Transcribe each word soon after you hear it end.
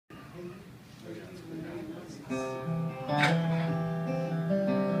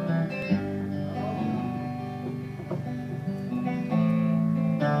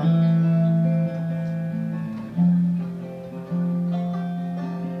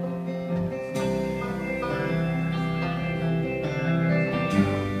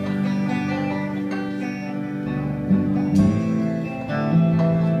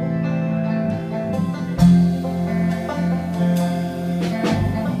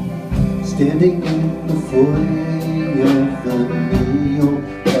Standing in the foyer of the New York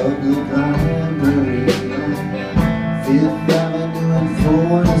Public Library, Fifth Avenue and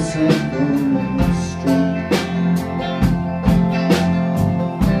 42nd Street.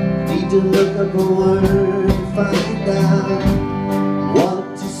 Need to look up a word and find out what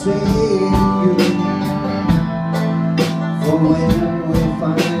to say to you for when we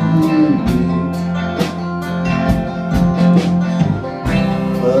finally meet.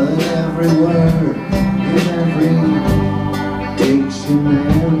 But every word in every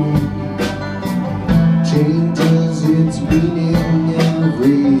dictionary changes its meaning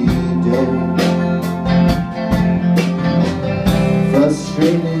every day.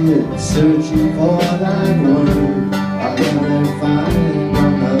 Frustrated, searching for that word I'll never find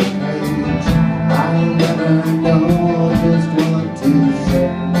on the page. I'll never know just what to say.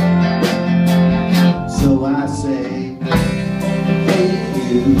 So I say, hey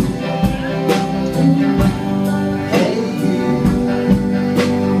you, hey you,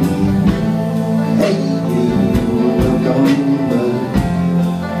 hey you, look over.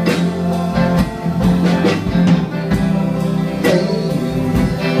 Hey you,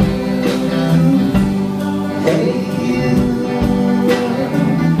 hey you,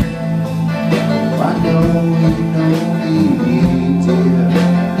 I know you know me, dear.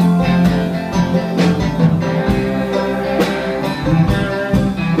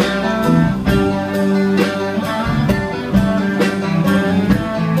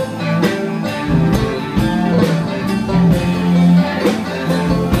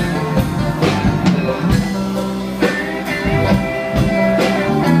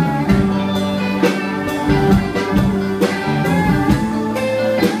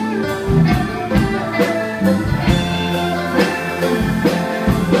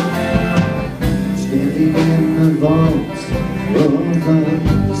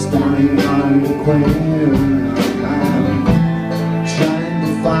 Aquarium, I'm trying to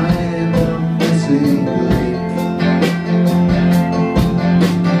find the missing link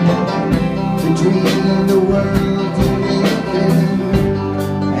between the world you live in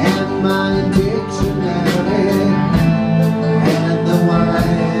and my dictionary and the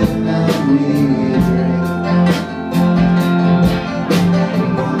wine that we drink.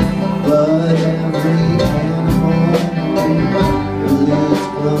 But every animal lives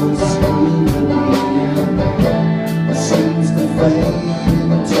close to me. Seems to fade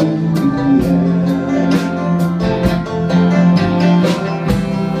into the air.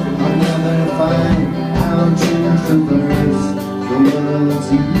 I'll never find how to traverse the world's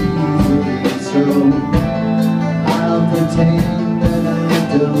easily, so I'll pretend that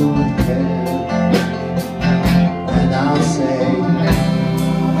I don't care, and I'll say,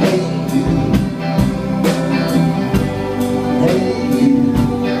 hey you, hey you.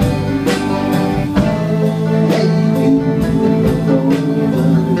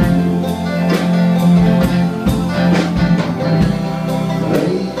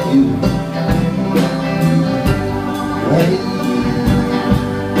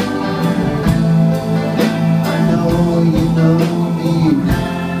 I know you know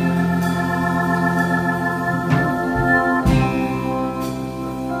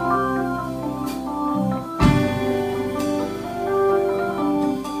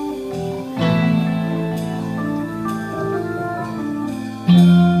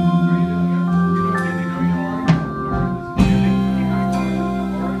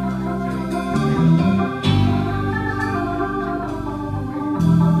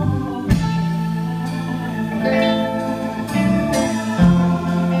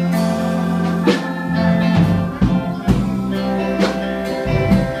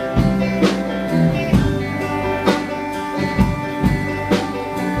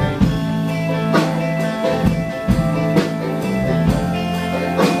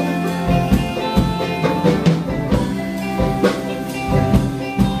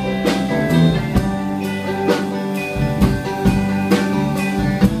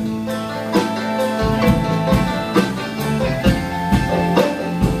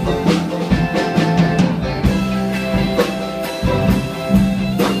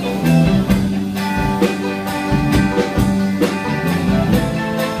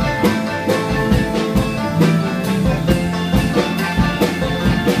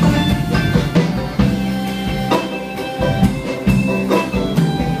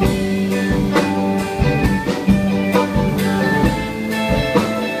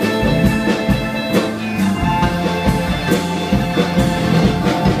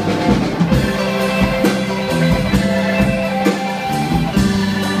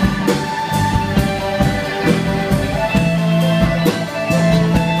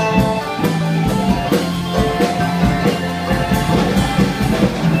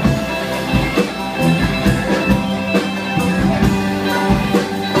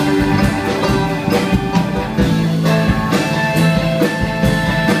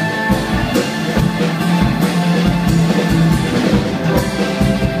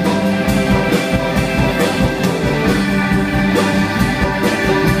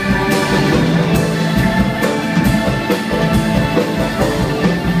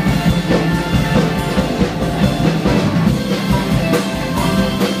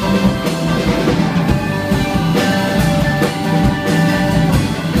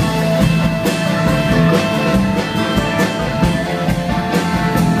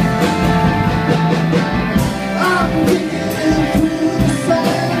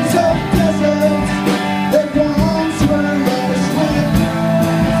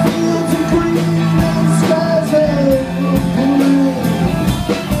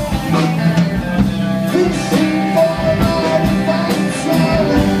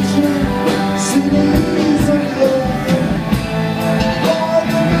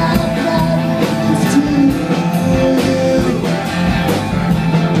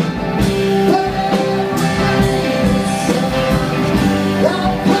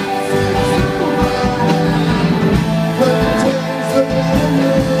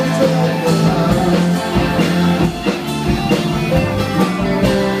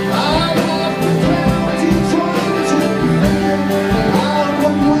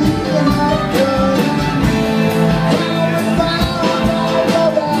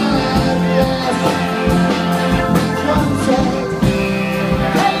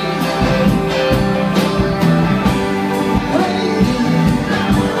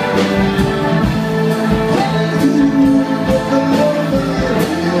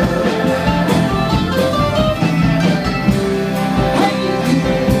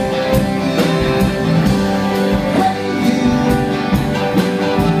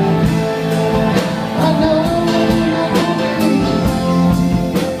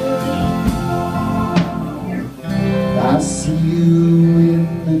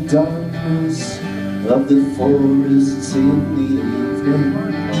darkness of the forests in the evening,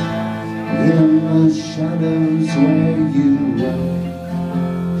 in the shadows where you were,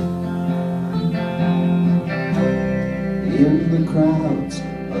 in the crowds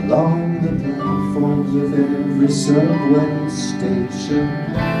along the platforms of every subway station,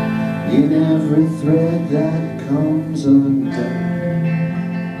 in every thread that comes undone.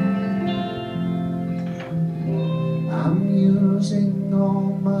 I'm using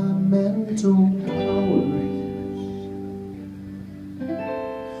all my mental powers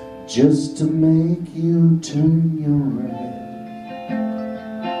just to make you turn your head.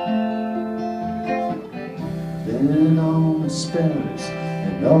 Then all my spells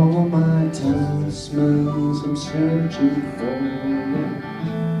and all my talismans I'm searching for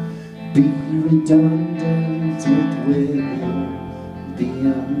be redundant, it will be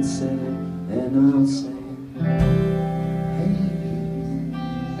unsaid, and I'll say, hey you,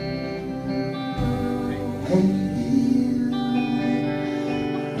 hey you,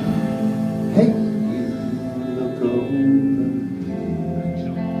 hey you, look over here,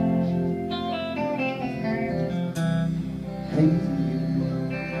 hey you,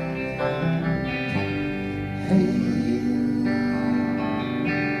 hey you.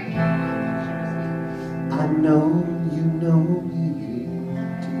 I know you know me,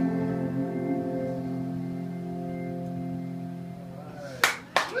 dear.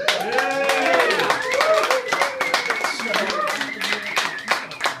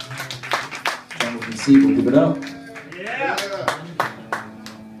 Jonathan Segel, give it up. Yeah.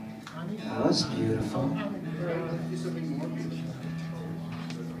 That was beautiful.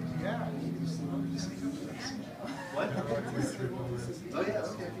 What? Oh yeah,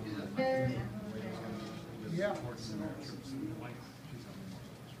 okay. Yeah.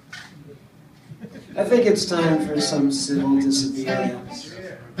 I think it's time for some civil disobedience.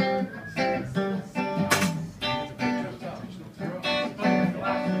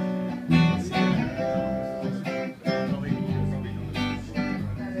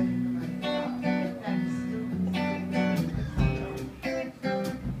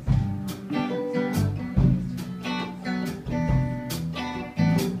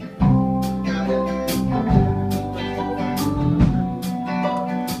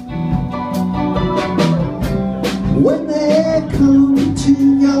 When they come to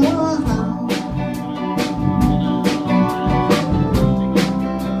your house,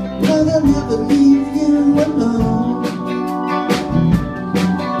 no, they'll never leave you alone.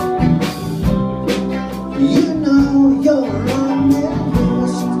 You know you're on their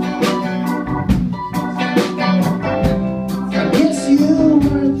list. I guess you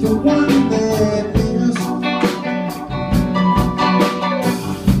weren't the one they missed.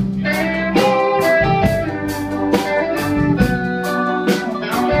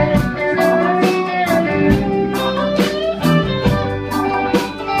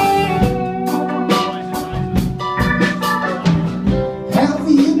 Have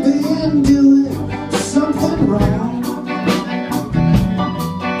you been doing something wrong?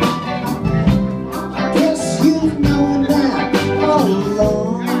 I guess you've known that all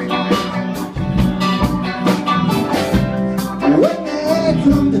along. When they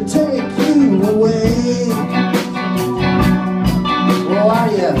come to take you away, well, are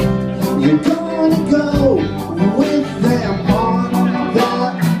you gonna go with them on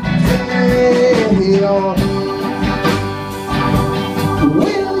that day? Or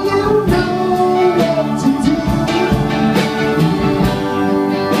will you know what to do?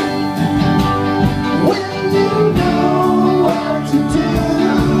 Will you know what to do?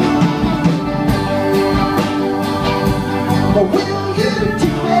 Or will you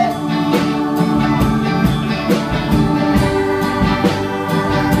do it?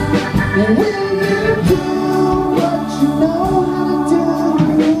 Will you do what you know how to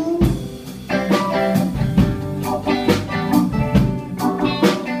do?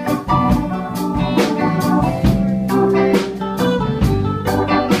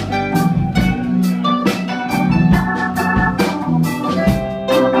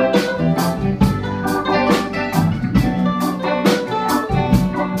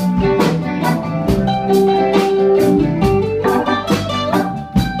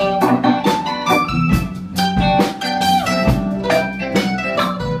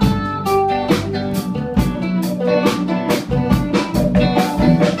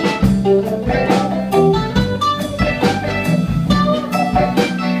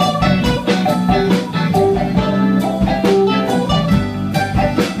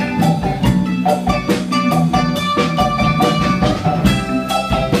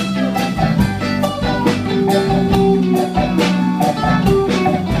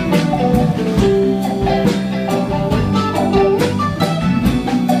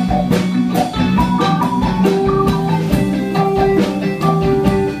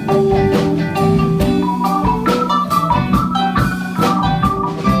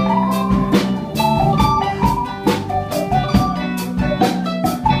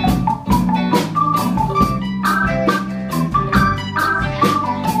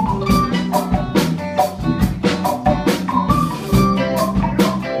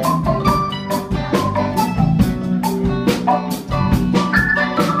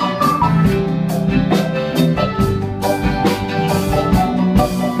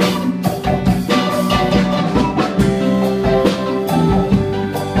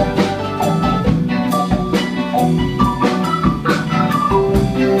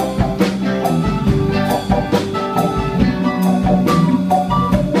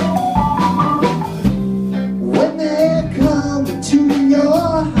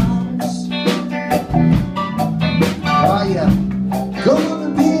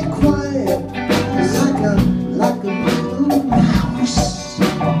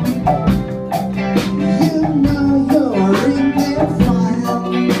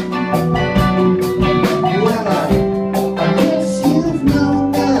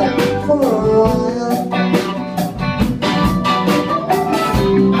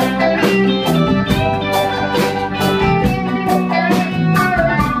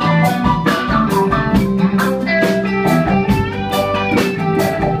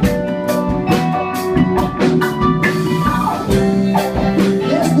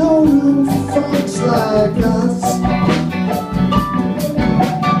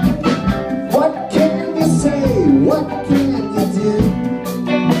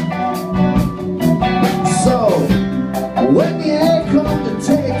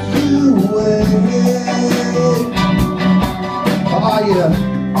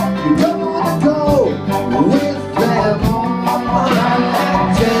 You don't wanna go with them on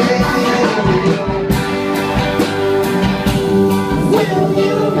that day. Will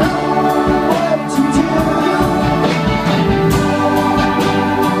you know what to do?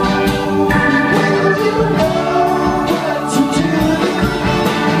 Will you know what to do?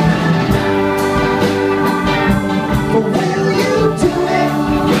 Or will you do it?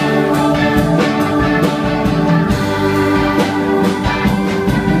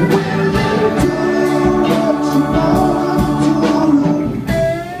 Will you do what you want to do?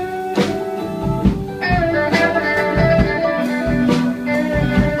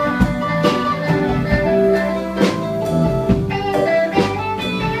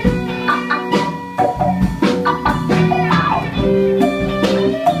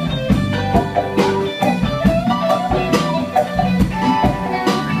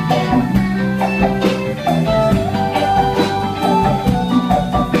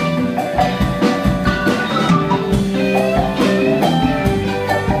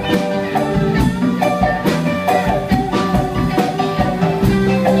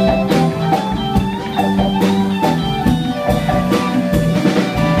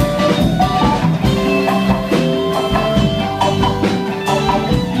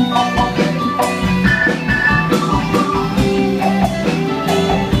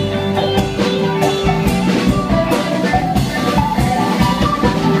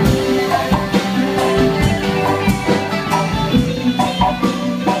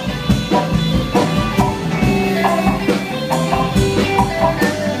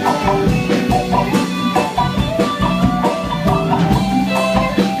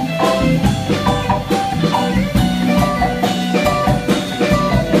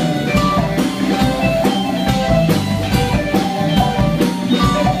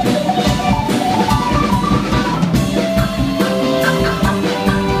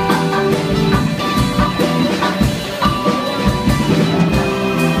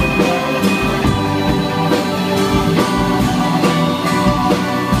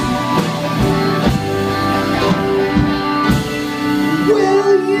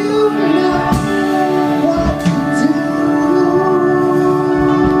 Will you know what to do?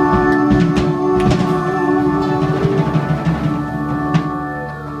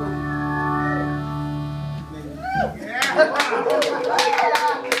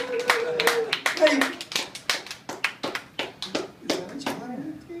 Hey.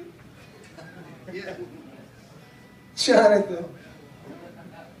 Jonathan.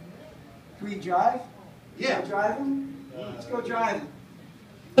 Can we drive? Yeah. Driving? Let's go driving.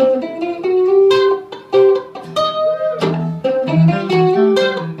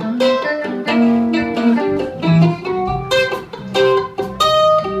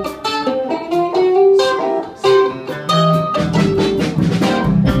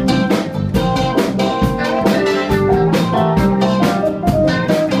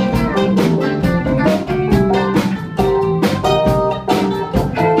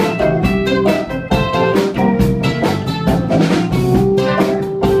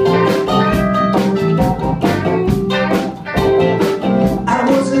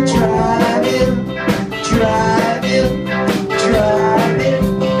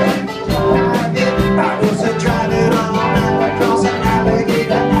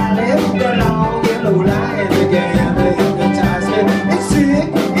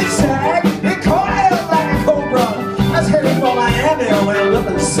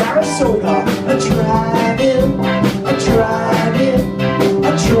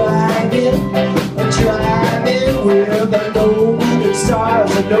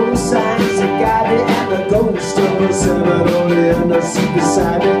 No signs of God and the ghost of a seminary and the sea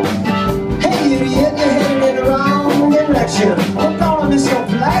beside it. Hey idiot, you're headed in the wrong direction. I'm gonna miss your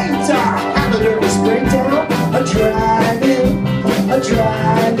flight. I'm a nervous breakdown. A driving, a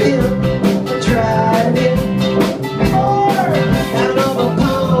driving, a driving. And all the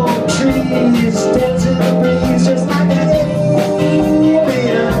palm trees dance in the breeze just like an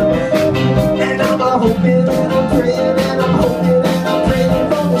alien. And I'm hoping and I'm praying and I'm hoping.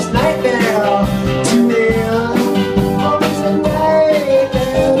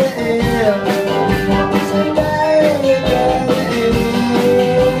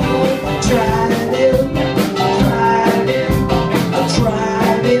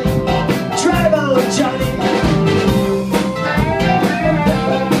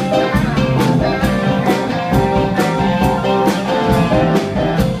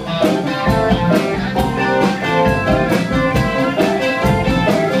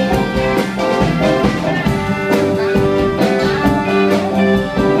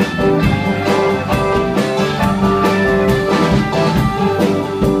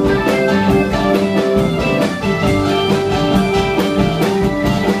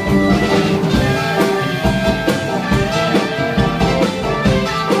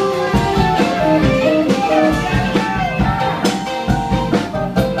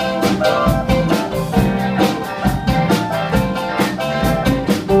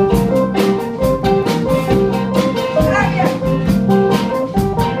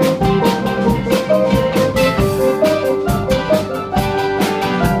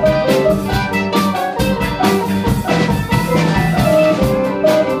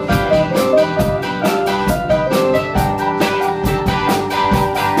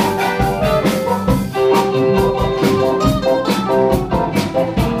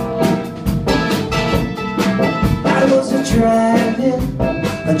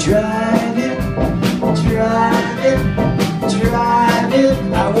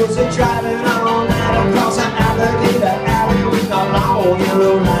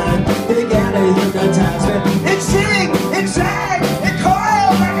 line began to hypnotize me. It sing, it sang, it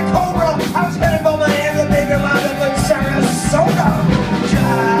coiled like a cobra. I was headed for my hand, the baby wound up in Sarasota.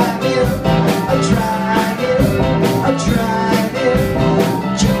 Driving, I'm driving, I'm driving,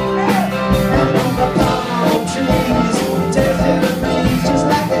 and on the palm trees, desert breeze, just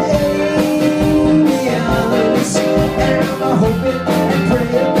like the aliens. And I'm hoping and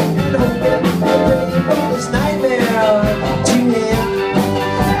praying and hoping and praying for this nightmare to end.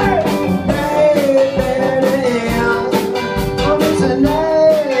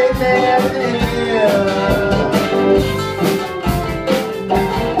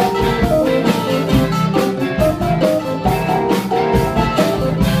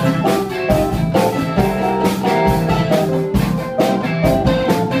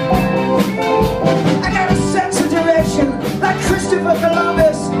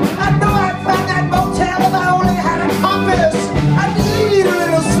 Columbus. I know I'd find that motel if I only had a compass. I need a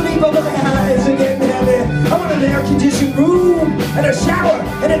little sleep over my eyes are getting heavy. I want an air-conditioned room and a shower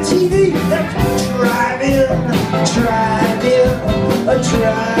and a TV. And driving, driving,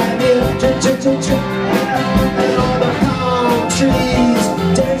 and all the palm trees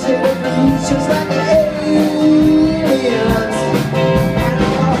dancing the breeze just like the aliens. And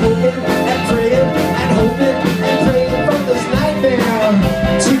I'm hoping and praying and hoping and praying from this nightmare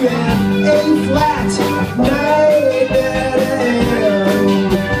to an A-flat nightmare.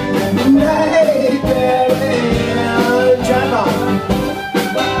 Drive on.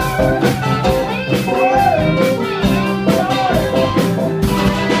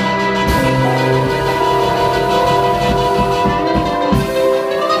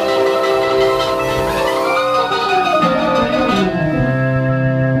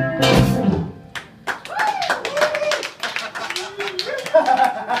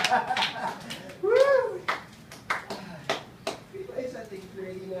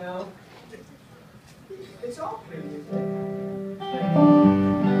 It's all pretty.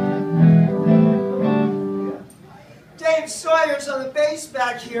 Dave Soyars on the bass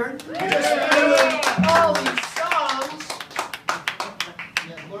back here. Just learning all these songs.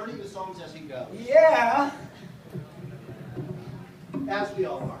 Yeah, learning the songs as you go. Yeah. As we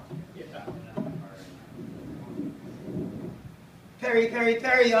all are. Yeah. Perry, Perry,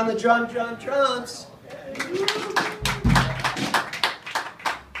 Perry on the drums.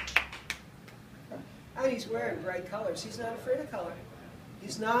 And he's wearing bright colors. He's not afraid of color.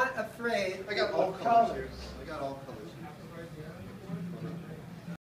 He's not afraid I got all of colors. I got all colors.